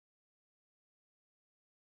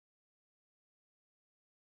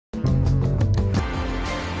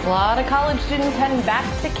A lot of college students heading back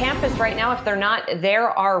to campus right now if they're not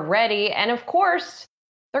there already. And of course,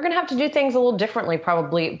 they're going to have to do things a little differently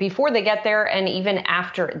probably before they get there and even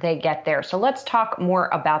after they get there. So let's talk more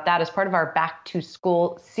about that as part of our Back to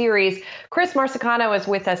School series. Chris Marsicano is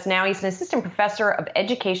with us now. He's an assistant professor of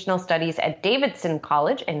educational studies at Davidson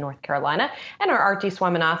College in North Carolina. And our Arti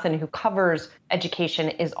Swaminathan, who covers education,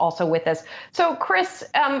 is also with us. So Chris,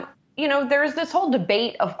 there's this whole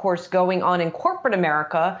debate, of course, going on in corporate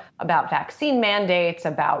America about vaccine mandates,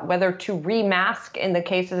 about whether to remask in the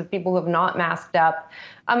cases of people who have not masked up.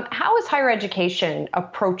 How is higher education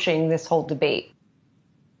approaching this whole debate?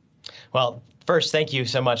 Well, first, thank you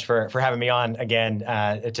so much for having me on again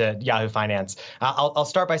to Yahoo Finance. I'll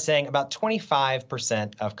start by saying about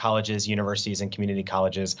 25% of colleges, universities, and community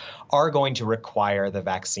colleges are going to require the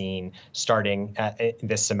vaccine starting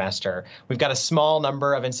this semester. We've got a small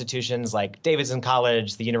number of institutions like Davidson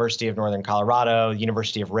College, the University of Northern Colorado, the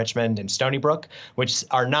University of Richmond, and Stony Brook, which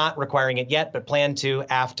are not requiring it yet, but plan to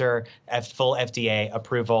after full FDA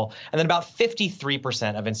approval. And then about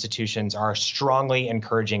 53% of institutions are strongly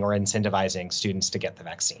encouraging or incentivizing students to get the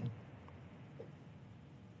vaccine.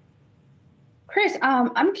 Chris,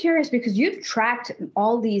 I'm curious because you've tracked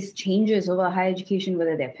all these changes over higher education,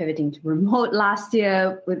 whether they're pivoting to remote last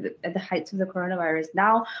year at the heights of the coronavirus.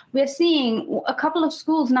 Now we're seeing a couple of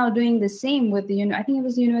schools now doing the same with I think it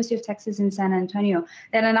was the University of Texas in San Antonio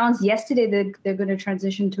that announced yesterday that they're going to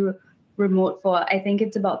transition to remote for, I think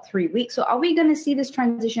it's about 3 weeks. So are we going to see this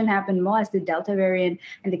transition happen more as the Delta variant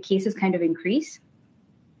and the cases kind of increase?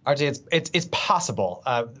 RJ, it's possible.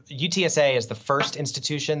 UTSA is the first major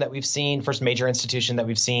institution that we've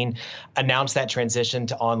seen announce that transition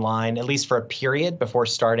to online, at least for a period before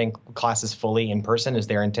starting classes fully in person is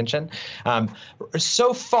their intention.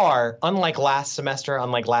 So far, unlike last semester,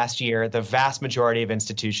 unlike last year, the vast majority of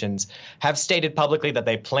institutions have stated publicly that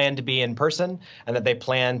they plan to be in person and that they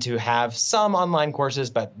plan to have some online courses,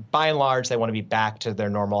 but by and large, they want to be back to their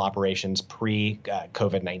normal operations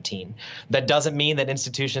pre-COVID-19. That doesn't mean that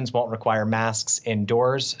institutions won't require masks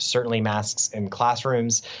indoors, certainly masks in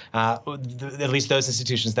classrooms, at least those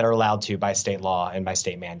institutions that are allowed to by state law and by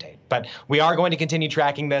state mandate. But we are going to continue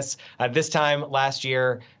tracking this. This time last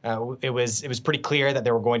year, it was pretty clear that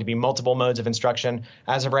there were going to be multiple modes of instruction.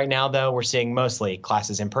 As of right now, though, we're seeing mostly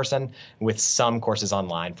classes in person with some courses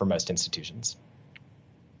online for most institutions.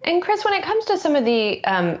 And Chris, when it comes to some of the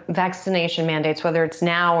vaccination mandates, whether it's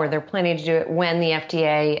now or they're planning to do it when the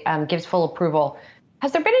FDA gives full approval,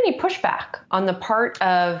 has there been any pushback on the part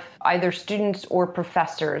of either students or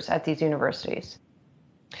professors at these universities?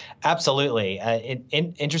 Absolutely.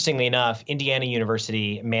 Interestingly enough, Indiana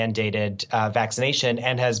University mandated vaccination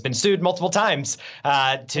and has been sued multiple times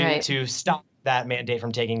to stop that mandate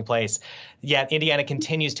from taking place. Yet Indiana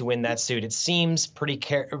continues to win that suit. It seems pretty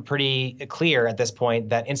clear at this point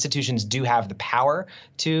that institutions do have the power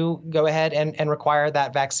to go ahead and require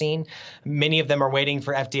that vaccine. Many of them are waiting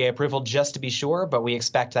for FDA approval just to be sure, but we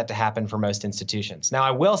expect that to happen for most institutions. Now, I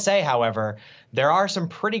will say, however, there are some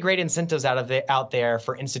pretty great incentives out there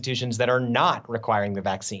for institutions that are not requiring the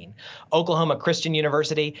vaccine. Oklahoma Christian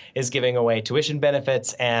University is giving away tuition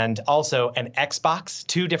benefits and also an Xbox,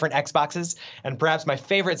 2 different Xboxes, and perhaps my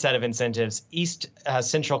favorite set of incentives, East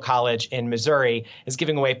Central College in Missouri is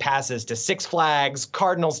giving away passes to Six Flags,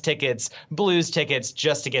 Cardinals tickets, Blues tickets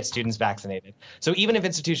just to get students vaccinated. So even if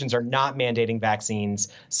institutions are not mandating vaccines,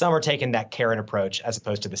 some are taking that carrot approach as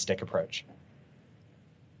opposed to the stick approach.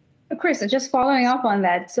 Chris, just following up on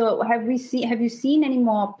that. So have you seen any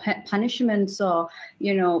more punishments or,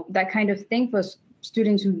 that kind of thing for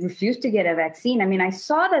students who refuse to get a vaccine? I mean, I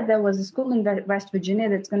saw that there was a school in West Virginia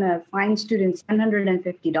that's going to fine students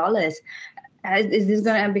 $750. Is this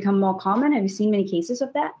going to become more common? Have you seen many cases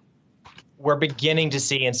of that? We're beginning to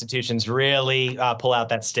see institutions really pull out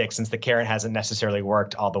that stick since the carrot hasn't necessarily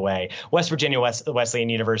worked all the way. West Virginia Wesleyan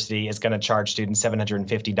University is going to charge students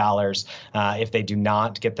 $750 if they do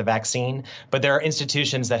not get the vaccine. But there are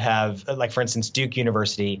institutions that have, like for instance, Duke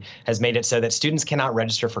University has made it so that students cannot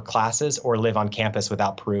register for classes or live on campus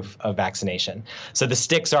without proof of vaccination. So the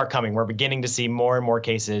sticks are coming. We're beginning to see more and more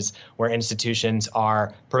cases where institutions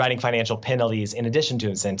are providing financial penalties in addition to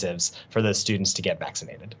incentives for those students to get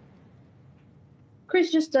vaccinated. Chris,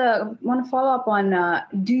 just want to follow up on,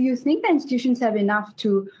 do you think that institutions have enough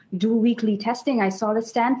to do weekly testing? I saw that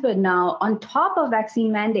Stanford now, on top of vaccine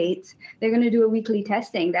mandates, they're going to do a weekly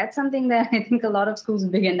testing. That's something that I think a lot of schools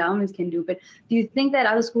and big endowments can do. But do you think that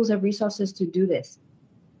other schools have resources to do this?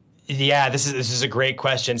 Yeah, this is a great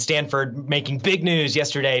question. Stanford making big news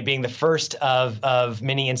yesterday, being the first of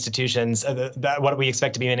many institutions, what we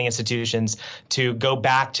expect to be many institutions, to go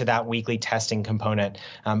back to that weekly testing component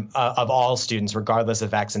of all students, regardless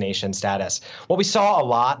of vaccination status. What we saw a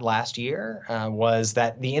lot last year was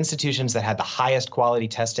that the institutions that had the highest quality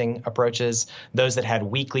testing approaches, those that had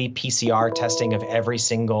weekly PCR testing of every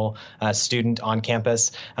single student on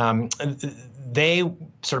campus, they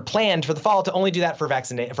sort of planned for the fall to only do that for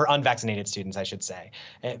unvaccinated students, I should say.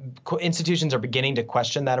 Institutions are beginning to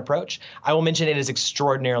question that approach. I will mention it is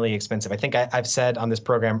extraordinarily expensive. I think I've said on this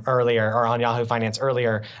program earlier, or on Yahoo Finance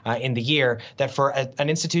earlier in the year, that for an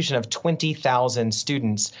institution of 20,000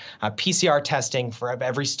 students, PCR testing for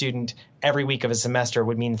every student every week of a semester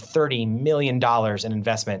would mean $30 million in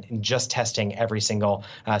investment in just testing every single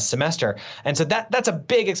semester. And so that's a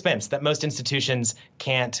big expense that most institutions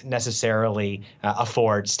can't necessarily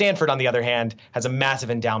afford. Stanford, on the other hand, has a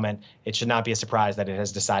massive endowment. It should not be a surprise that it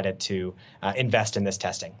has decided to invest in this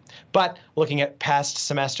testing. But looking at past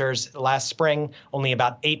semesters, last spring, only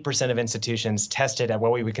about 8% of institutions tested at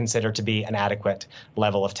what we would consider to be an adequate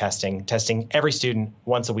level of testing every student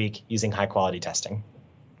once a week using high quality testing.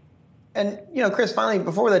 And, Chris, finally,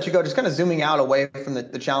 before we let you go, just kind of zooming out away from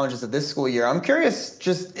the challenges of this school year, I'm curious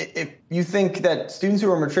just if you think that students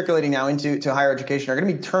who are matriculating now into higher education are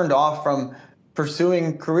going to be turned off from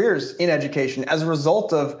pursuing careers in education as a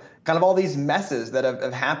result of kind of all these messes that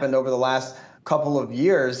have happened over the last couple of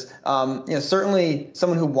years. Certainly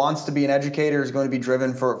someone who wants to be an educator is going to be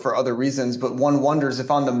driven for other reasons, but one wonders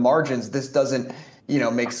if on the margins this doesn't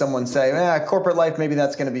make someone say, corporate life, maybe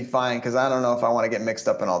that's going to be fine because I don't know if I want to get mixed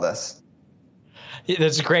up in all this.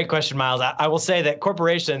 That's a great question, Miles. I will say that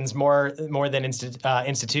corporations, more than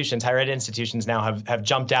institutions, higher ed institutions now have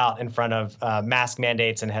jumped out in front of mask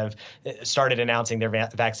mandates and have started announcing their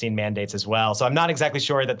vaccine mandates as well. So I'm not exactly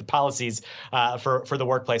sure that the policies for the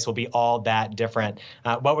workplace will be all that different.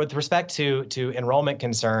 But with respect to enrollment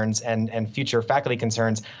concerns and future faculty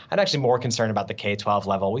concerns, I'm actually more concerned about the K-12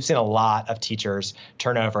 level. We've seen a lot of teachers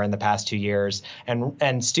turnover in the past 2 years,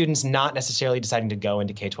 and students not necessarily deciding to go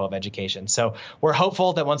into K-12 education. So we're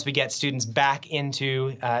hopeful that once we get students back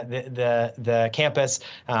into the campus,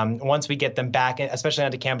 once we get them back, especially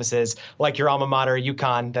onto campuses like your alma mater,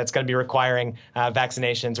 UConn, that's going to be requiring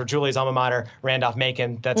vaccinations, or Julie's alma mater,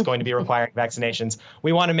 Randolph-Macon, that's going to be requiring vaccinations.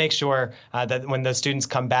 We want to make sure that when those students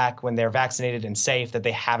come back, when they're vaccinated and safe, that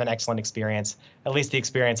they have an excellent experience, at least the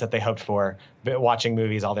experience that they hoped for watching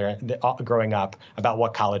movies all growing up about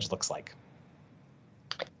what college looks like.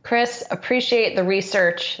 Chris, appreciate the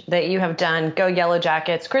research that you have done. Go Yellow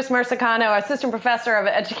Jackets. Chris Marsicano, Assistant Professor of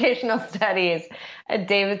Educational Studies at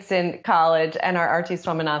Davidson College, and our RT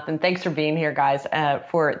Swaminathan. Thanks for being here, guys,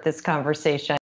 for this conversation.